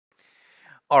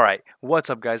Alright, what's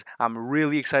up guys? I'm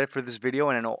really excited for this video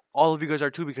and I know all of you guys are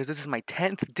too because this is my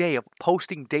 10th day of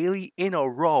posting daily in a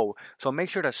row. So make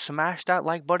sure to smash that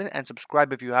like button and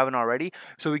subscribe if you haven't already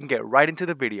so we can get right into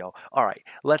the video. Alright,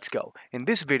 let's go. In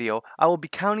this video, I will be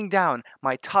counting down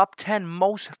my top 10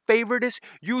 most favoritist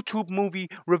YouTube movie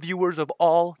reviewers of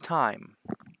all time.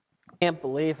 Can't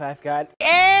believe I've got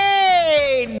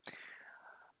 8!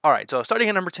 Alright, so starting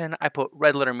at number 10, I put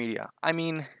Red Letter Media. I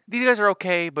mean, these guys are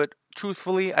okay, but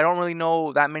truthfully, I don't really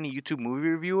know that many YouTube movie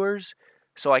reviewers,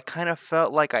 so I kind of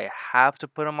felt like I have to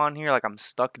put them on here, like I'm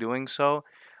stuck doing so.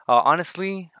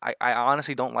 Honestly, I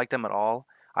honestly don't like them at all.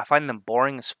 I find them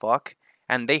boring as fuck,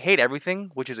 and they hate everything,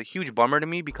 which is a huge bummer to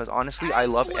me because honestly, I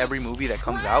love every movie that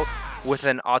comes out with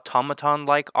an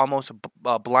automaton-like, almost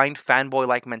blind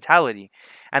fanboy-like mentality.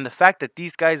 And the fact that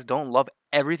these guys don't love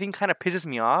everything kind of pisses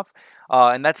me off,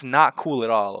 and that's not cool at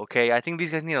all, okay? I think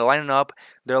these guys need to line up.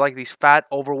 They're like these fat,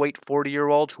 overweight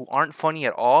 40-year-olds who aren't funny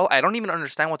at all. I don't even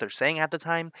understand what they're saying half the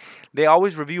time. They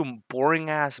always review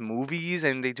boring-ass movies,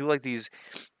 and they do like these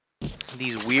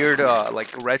weird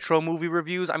like retro movie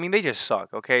reviews. I mean, they just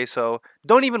suck, okay? So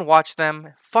don't even watch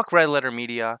them. Fuck Red Letter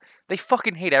Media. They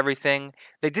fucking hate everything.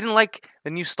 They didn't like the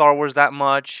new Star Wars that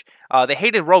much. They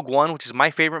hated Rogue One, which is my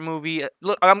favorite movie.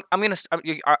 Look, I don't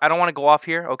want to go off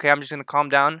here, okay? I'm just gonna calm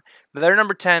down. They're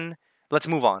number 10. Let's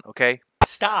move on, okay?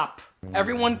 Stop.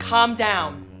 Everyone calm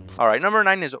down. Alright, number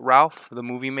 9 is Ralph, the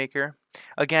movie maker.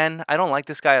 Again, I don't like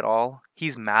this guy at all.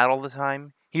 He's mad all the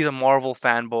time. He's a Marvel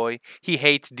fanboy. He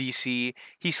hates DC.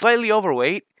 He's slightly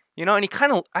overweight, you know, and he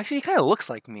kind of looks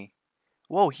like me.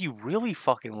 Whoa, he really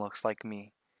fucking looks like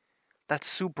me. That's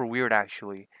super weird,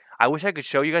 actually. I wish I could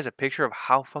show you guys a picture of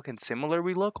how fucking similar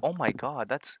we look. Oh my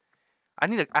god, I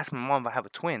need to ask my mom if I have a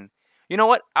twin. You know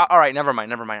what? Alright, never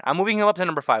mind. I'm moving him up to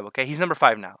number 5, okay? He's number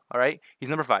 5 now, alright? He's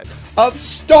number 5. Of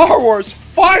Star Wars,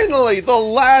 finally! The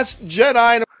Last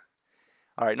Jedi!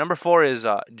 Alright, number 4 is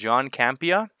John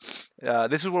Campea.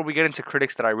 This is where we get into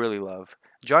critics that I really love.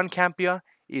 John Campea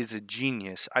is a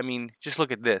genius. I mean, just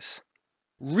look at this.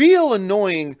 Real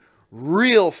annoying,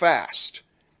 real fast.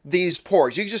 These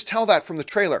porgs. You can just tell that from the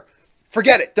trailer.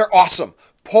 Forget it. They're awesome.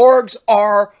 Porgs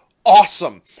are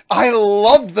awesome. I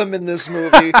love them in this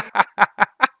movie.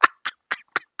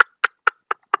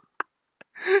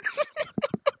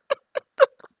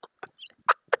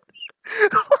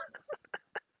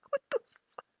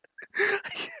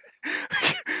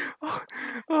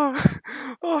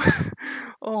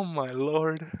 Oh my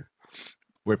lord.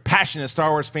 We're passionate Star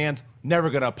Wars fans,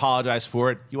 never going to apologize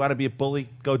for it. You want to be a bully?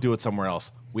 Go do it somewhere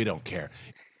else. We don't care.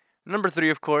 Number 3,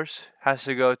 of course, has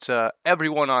to go to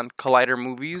everyone on Collider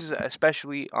Movies,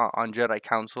 especially on Jedi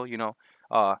Council, you know.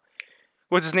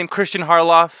 What's his name? Christian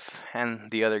Harloff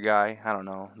and the other guy. I don't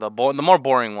know. The more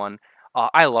boring one.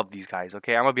 I love these guys,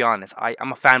 okay? I'm going to be honest.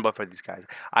 I'm a fanboy for these guys.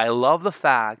 I love the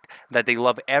fact that they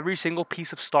love every single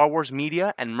piece of Star Wars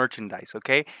media and merchandise,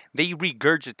 okay? They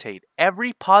regurgitate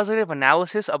every positive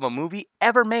analysis of a movie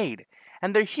ever made.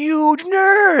 And they're huge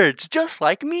nerds, just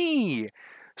like me.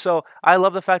 So I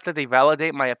love the fact that they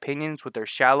validate my opinions with their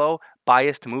shallow,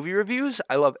 biased movie reviews.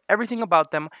 I love everything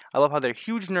about them. I love how they're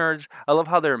huge nerds. I love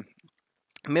how they're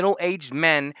middle-aged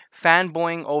men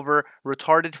fanboying over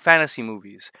retarded fantasy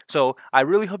movies. So I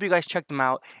really hope you guys check them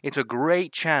out. It's a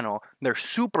great channel. They're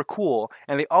super cool,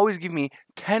 and they always give me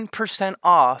 10%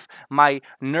 off my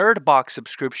Nerdbox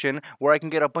subscription, where I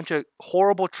can get a bunch of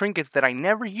horrible trinkets that I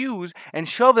never use and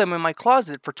shove them in my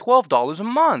closet for $12 a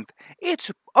month.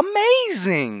 It's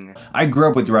amazing! I grew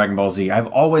up with Dragon Ball Z. I've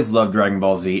always loved Dragon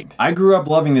Ball Z. I grew up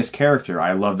loving this character.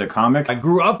 I love the comics. I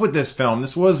grew up with this film.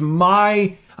 This was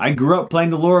I grew up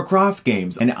playing the Lara Croft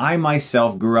games, and I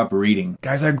myself grew up reading.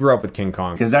 Guys, I grew up with King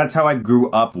Kong. Because that's how I grew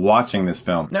up watching this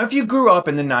film. Now, if you grew up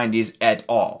in the 90s at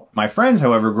all. My friends,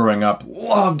 however, growing up,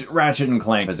 loved Ratchet and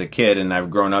Clank as a kid, and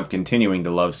I've grown up continuing to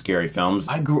love scary films.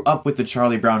 I grew up with the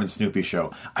Charlie Brown and Snoopy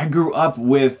show. I grew up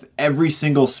with every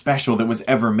single special that was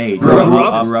ever made.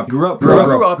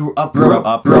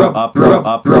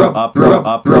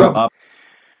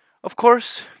 Of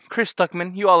course, Chris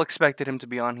Stuckman, you all expected him to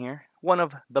be on here. One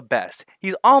of the best.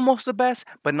 He's almost the best,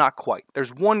 but not quite.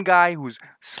 There's one guy who's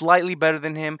slightly better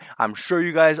than him. I'm sure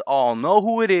you guys all know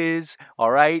who it is,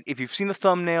 alright? If you've seen the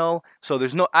thumbnail, so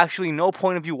there's actually no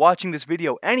point of you watching this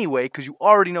video anyway, because you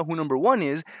already know who number 1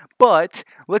 is, but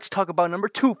let's talk about number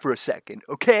 2 for a second,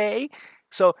 okay?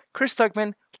 So, Chris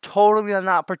Stuckman, totally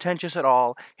not pretentious at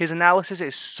all. His analysis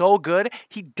is so good,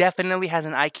 he definitely has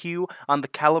an IQ on the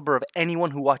caliber of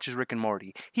anyone who watches Rick and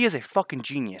Morty. He is a fucking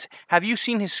genius. Have you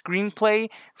seen his screenplay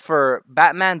for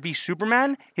Batman v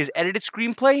Superman? His edited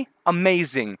screenplay?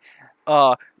 Amazing.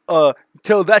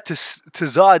 Tell that to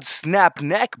Zod's snap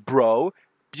neck, bro.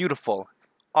 Beautiful.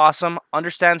 Awesome.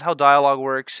 Understands how dialogue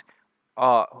works.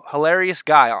 Hilarious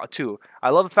guy too. I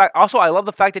love the fact. Also, I love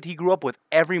the fact that he grew up with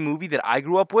every movie that I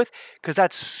grew up with, because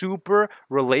that's super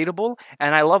relatable.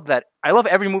 And I love that. I love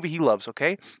every movie he loves.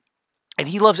 Okay, and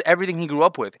he loves everything he grew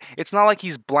up with. It's not like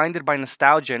he's blinded by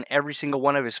nostalgia in every single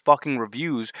one of his fucking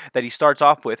reviews that he starts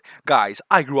off with. Guys,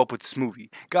 I grew up with this movie.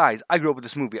 Guys, I grew up with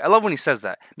this movie. I love when he says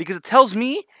that, because it tells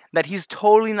me that he's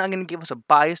totally not going to give us a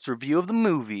biased review of the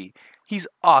movie. He's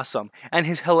awesome. And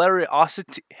his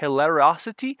hilarosity?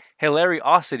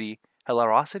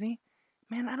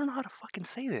 Man, I don't know how to fucking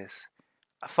say this.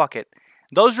 Fuck it.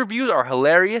 Those reviews are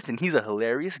hilarious, and he's a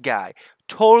hilarious guy.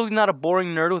 Totally not a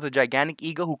boring nerd with a gigantic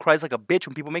ego who cries like a bitch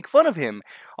when people make fun of him.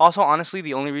 Also, honestly,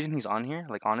 the only reason he's on here,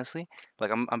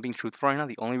 I'm being truthful right now,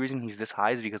 the only reason he's this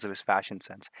high is because of his fashion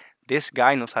sense. This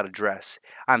guy knows how to dress.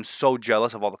 I'm so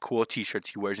jealous of all the cool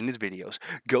t-shirts he wears in his videos.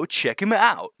 Go check him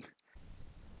out.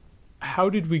 How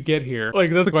did we get here? Like,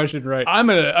 that's the question, right? I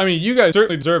mean, you guys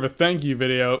certainly deserve a thank you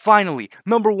video. Finally,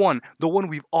 number one, the one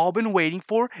we've all been waiting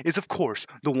for is, of course,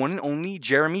 the one and only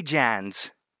Jeremy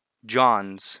Jahns.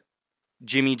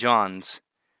 Jimmy Johns.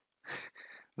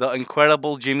 The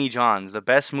incredible Jimmy Johns, the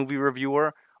best movie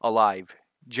reviewer alive.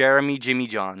 Jeremy Jimmy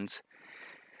Johns.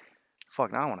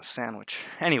 Fuck, now I want a sandwich.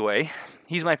 Anyway,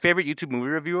 he's my favorite YouTube movie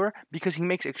reviewer because he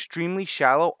makes extremely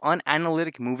shallow,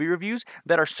 unanalytic movie reviews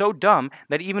that are so dumb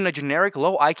that even a generic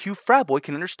low IQ frat boy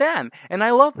can understand. And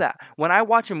I love that. When I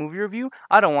watch a movie review,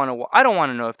 I don't want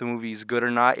to know if the movie is good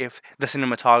or not, if the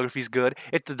cinematography is good,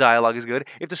 if the dialogue is good,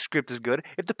 if the script is good,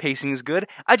 if the pacing is good.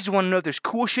 I just want to know if there's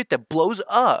cool shit that blows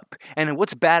up. And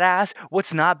what's badass,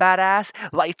 what's not badass,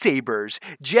 lightsabers,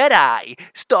 Jedi,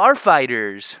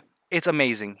 starfighters. It's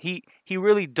amazing. He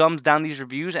really dumbs down these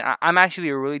reviews, and I'm actually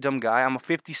a really dumb guy. I'm a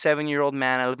 57-year-old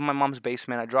man. I live in my mom's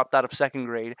basement. I dropped out of 2nd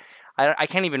grade. I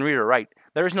can't even read or write.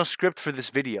 There is no script for this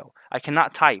video. I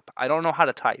cannot type. I don't know how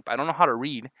to type. I don't know how to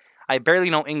read. I barely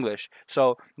know English.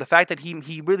 So the fact that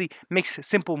he really makes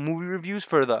simple movie reviews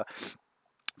for the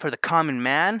common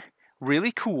man,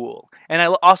 really cool. And I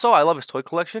love his toy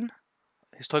collection.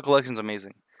 His toy collection's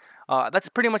amazing. That's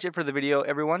pretty much it for the video,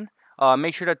 everyone.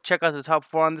 Make sure to check out the top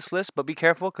 4 on this list, but be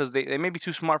careful because they may be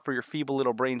too smart for your feeble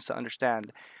little brains to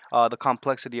understand the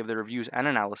complexity of the reviews and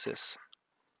analysis.